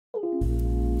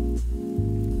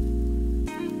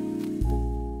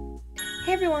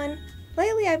Hey everyone!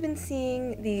 Lately I've been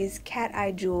seeing these cat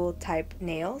eye jewel type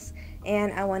nails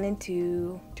and I wanted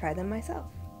to try them myself.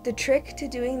 The trick to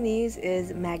doing these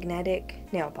is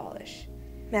magnetic nail polish.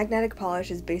 Magnetic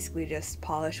polish is basically just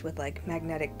polish with like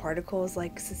magnetic particles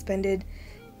like suspended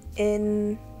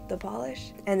in the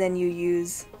polish, and then you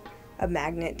use a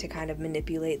magnet to kind of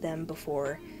manipulate them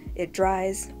before it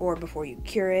dries or before you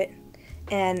cure it.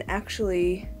 And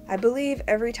actually, I believe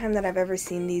every time that I've ever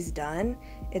seen these done,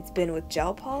 it's been with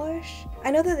gel polish.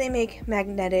 I know that they make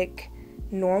magnetic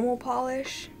normal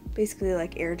polish, basically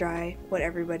like air dry, what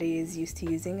everybody is used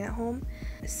to using at home.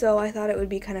 So I thought it would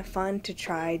be kind of fun to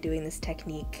try doing this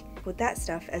technique with that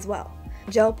stuff as well.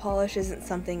 Gel polish isn't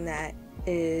something that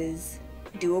is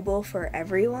doable for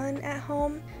everyone at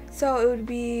home, so it would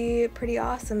be pretty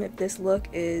awesome if this look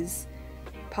is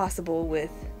possible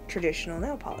with traditional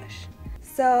nail polish.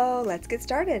 So let's get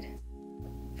started.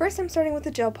 First, I'm starting with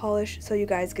the gel polish so you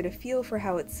guys get a feel for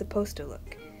how it's supposed to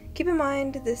look. Keep in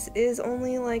mind, this is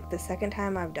only like the second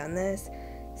time I've done this,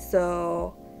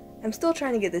 so I'm still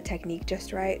trying to get the technique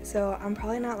just right, so I'm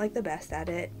probably not like the best at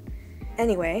it.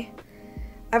 Anyway,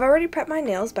 I've already prepped my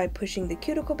nails by pushing the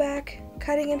cuticle back,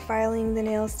 cutting and filing the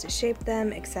nails to shape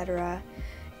them, etc.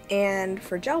 And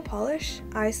for gel polish,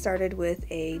 I started with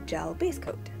a gel base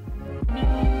coat.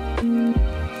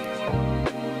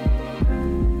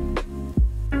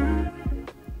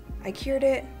 I cured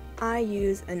it. I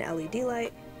use an LED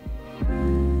light.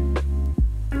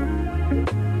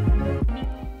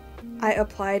 I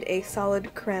applied a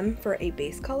solid creme for a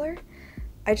base color.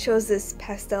 I chose this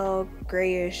pastel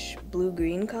grayish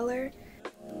blue-green color.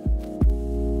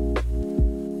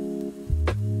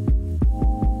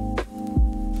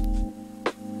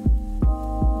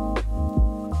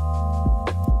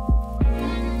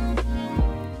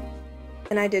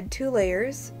 And I did 2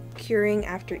 layers, curing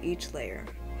after each layer.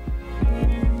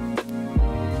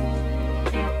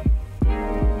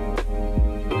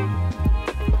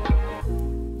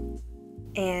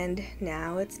 And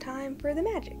now it's time for the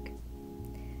magic.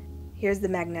 Here's the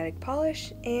magnetic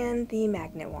polish and the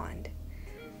magnet wand.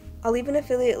 I'll leave an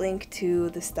affiliate link to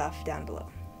the stuff down below.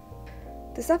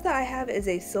 The stuff that I have is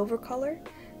a silver color,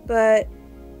 but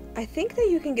I think that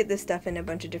you can get this stuff in a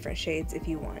bunch of different shades if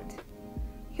you want.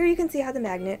 Here you can see how the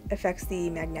magnet affects the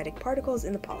magnetic particles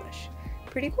in the polish.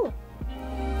 Pretty cool.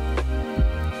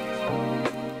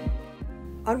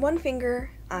 On one finger,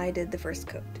 I did the first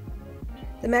coat.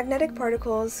 The magnetic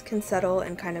particles can settle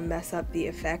and kind of mess up the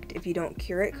effect if you don't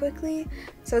cure it quickly,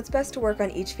 so it's best to work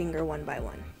on each finger one by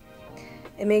one.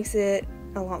 It makes it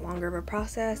a lot longer of a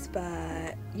process,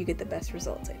 but you get the best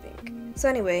results, I think. So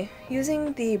anyway,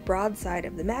 using the broad side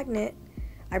of the magnet,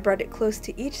 I brought it close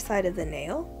to each side of the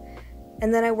nail,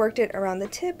 and then I worked it around the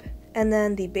tip and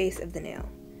then the base of the nail.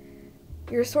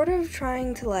 You're sort of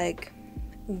trying to like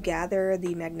gather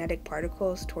the magnetic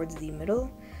particles towards the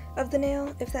middle of the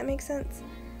nail, if that makes sense.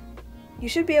 You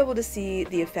should be able to see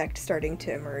the effect starting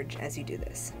to emerge as you do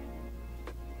this.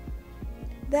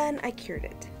 Then I cured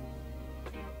it.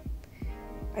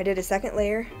 I did a second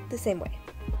layer the same way.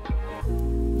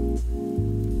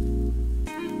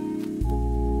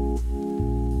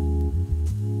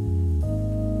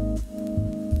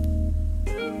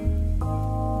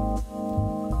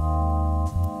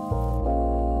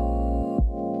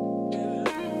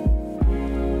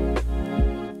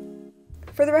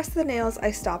 For the rest of the nails, I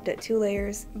stopped at 2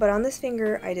 layers, but on this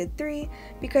finger I did 3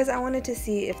 because I wanted to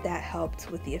see if that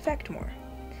helped with the effect more.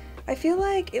 I feel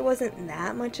like it wasn't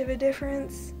that much of a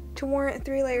difference to warrant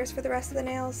 3 layers for the rest of the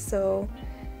nails, so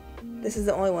this is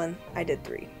the only one I did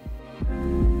 3.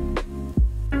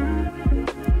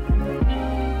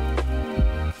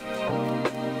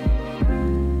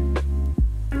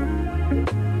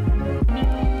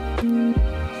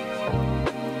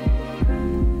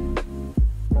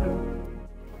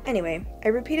 Anyway, I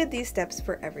repeated these steps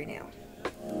for every nail.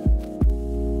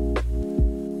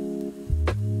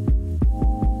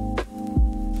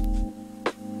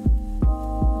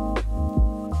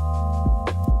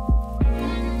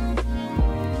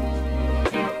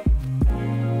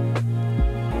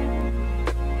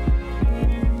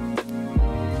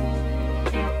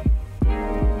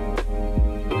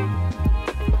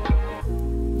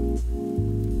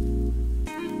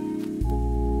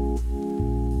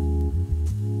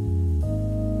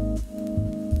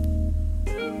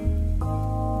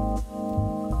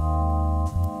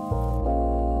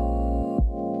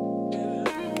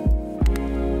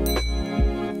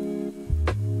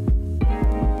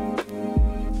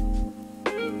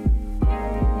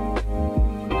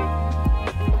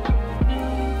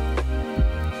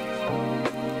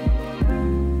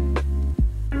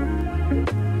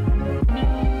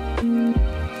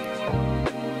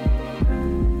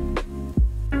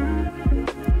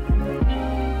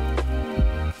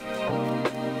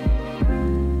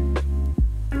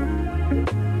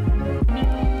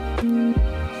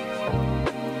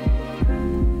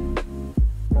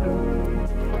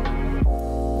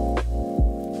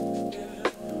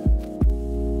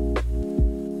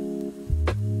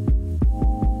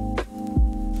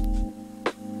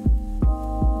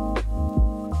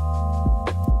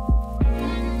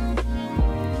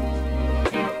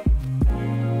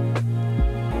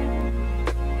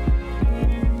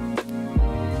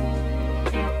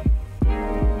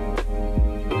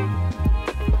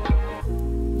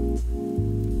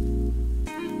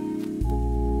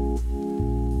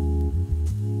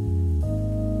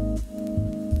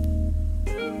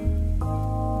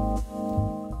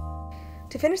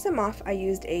 finish them off, I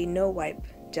used a no wipe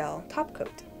gel top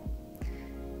coat.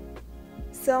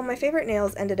 So my favorite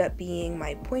nails ended up being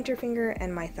my pointer finger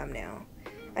and my thumbnail.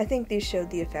 I think these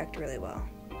showed the effect really well.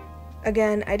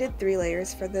 Again, I did 3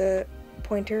 layers for the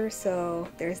pointer, so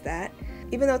there's that.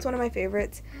 Even though it's one of my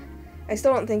favorites, I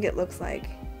still don't think it looks like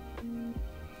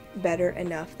better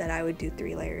enough that I would do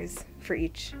 3 layers for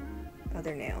each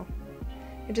other nail.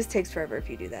 It just takes forever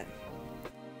if you do that.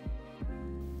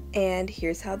 And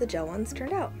here's how the gel ones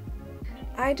turned out.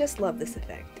 I just love this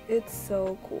effect. It's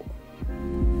so cool.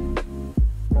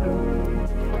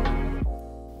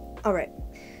 Alright,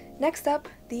 next up,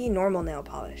 the normal nail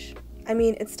polish. I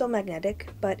mean, it's still magnetic,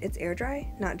 but it's air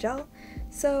dry, not gel,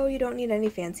 so you don't need any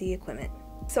fancy equipment.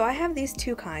 So I have these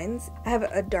 2 kinds. I have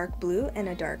a dark blue and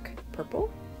a dark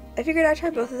purple. I figured I'd try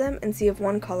both of them and see if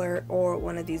one color or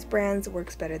one of these brands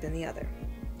works better than the other.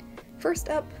 First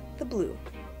up, the blue.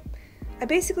 I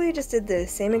basically just did the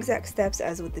same exact steps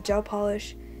as with the gel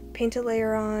polish, paint a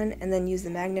layer on, and then use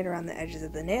the magnet around the edges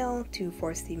of the nail to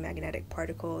force the magnetic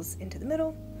particles into the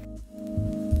middle.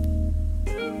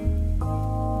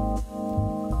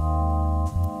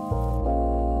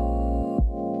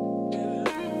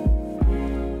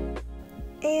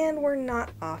 And we're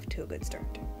not off to a good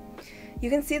start. You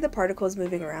can see the particles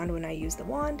moving around when I use the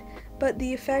wand, but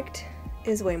the effect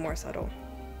is way more subtle.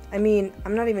 I mean,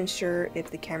 I'm not even sure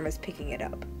if the camera's picking it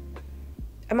up.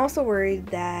 I'm also worried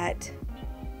that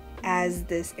as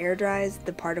this air dries,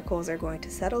 the particles are going to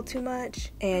settle too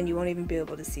much and you won't even be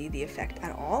able to see the effect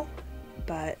at all,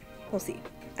 but we'll see.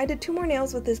 I did 2 more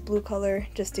nails with this blue color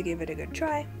just to give it a good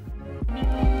try.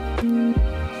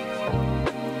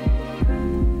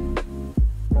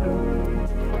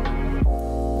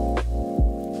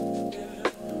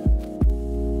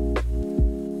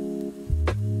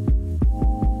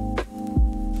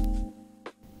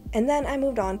 And then I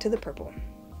moved on to the purple.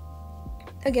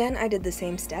 Again, I did the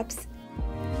same steps.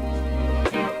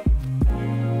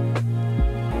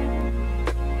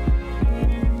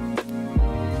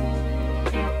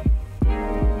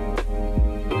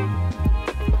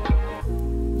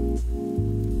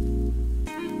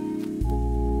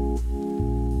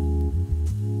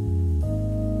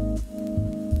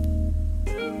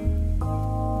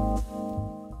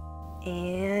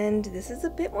 And this is a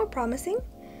bit more promising.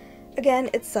 Again,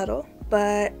 it's subtle,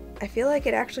 but I feel like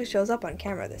it actually shows up on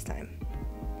camera this time.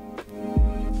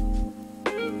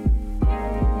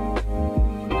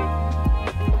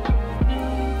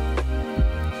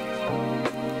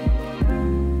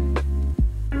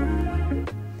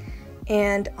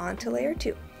 And on to layer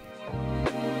 2.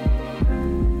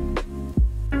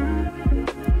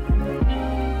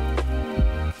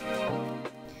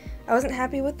 I wasn't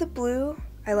happy with the blue.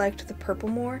 I liked the purple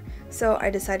more, so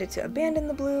I decided to abandon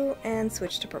the blue and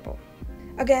switch to purple.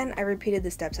 Again, I repeated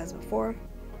the steps as before.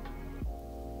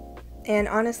 And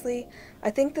honestly,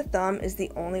 I think the thumb is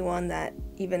the only one that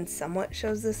even somewhat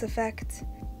shows this effect.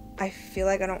 I feel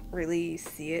like I don't really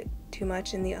see it too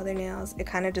much in the other nails. It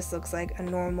kind of just looks like a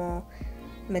normal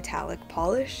metallic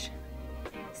polish,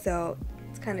 so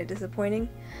it's kind of disappointing.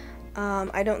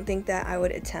 I don't think that I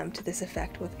would attempt this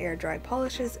effect with air dry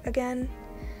polishes again.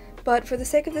 But for the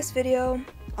sake of this video,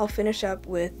 I'll finish up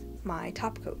with my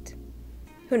top coat.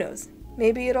 Who knows,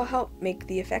 maybe it'll help make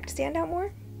the effect stand out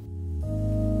more?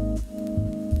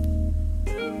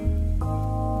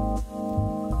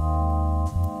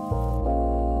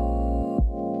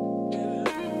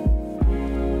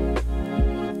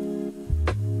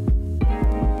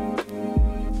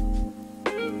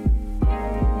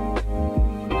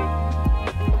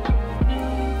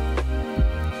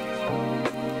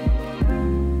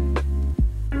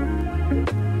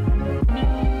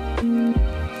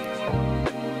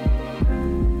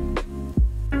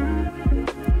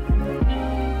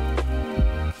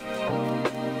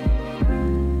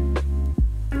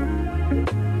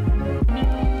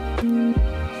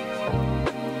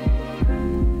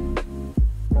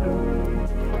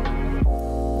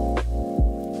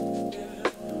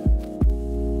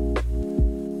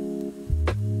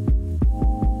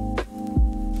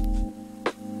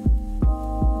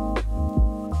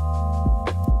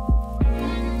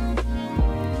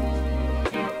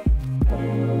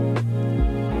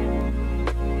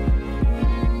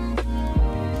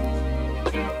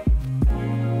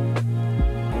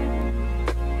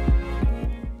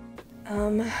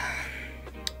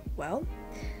 Well,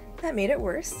 that made it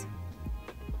worse.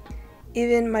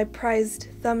 Even my prized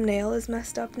thumbnail is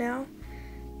messed up now.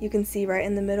 You can see right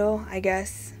in the middle, I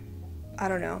guess, I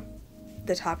don't know,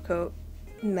 the top coat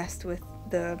messed with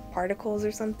the particles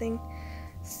or something.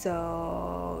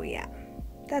 So yeah,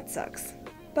 that sucks.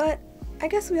 But I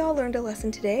guess we all learned a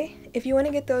lesson today. If you want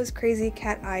to get those crazy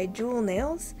cat eye jewel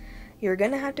nails, you're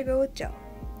gonna have to go with gel.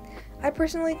 I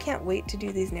personally can't wait to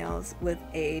do these nails with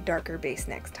a darker base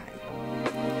next time.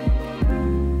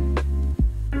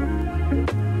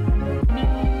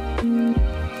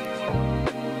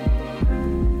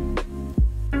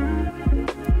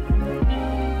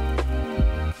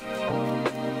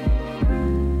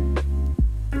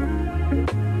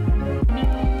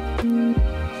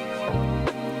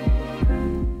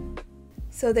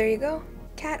 So there you go,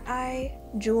 cat eye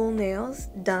jewel nails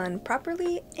done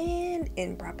properly and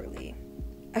improperly.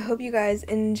 I hope you guys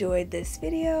enjoyed this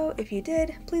video. If you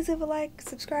did, please leave a like,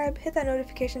 subscribe, hit that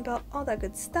notification bell, all that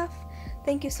good stuff.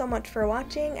 Thank you so much for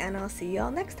watching, and I'll see y'all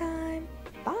next time.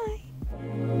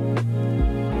 Bye!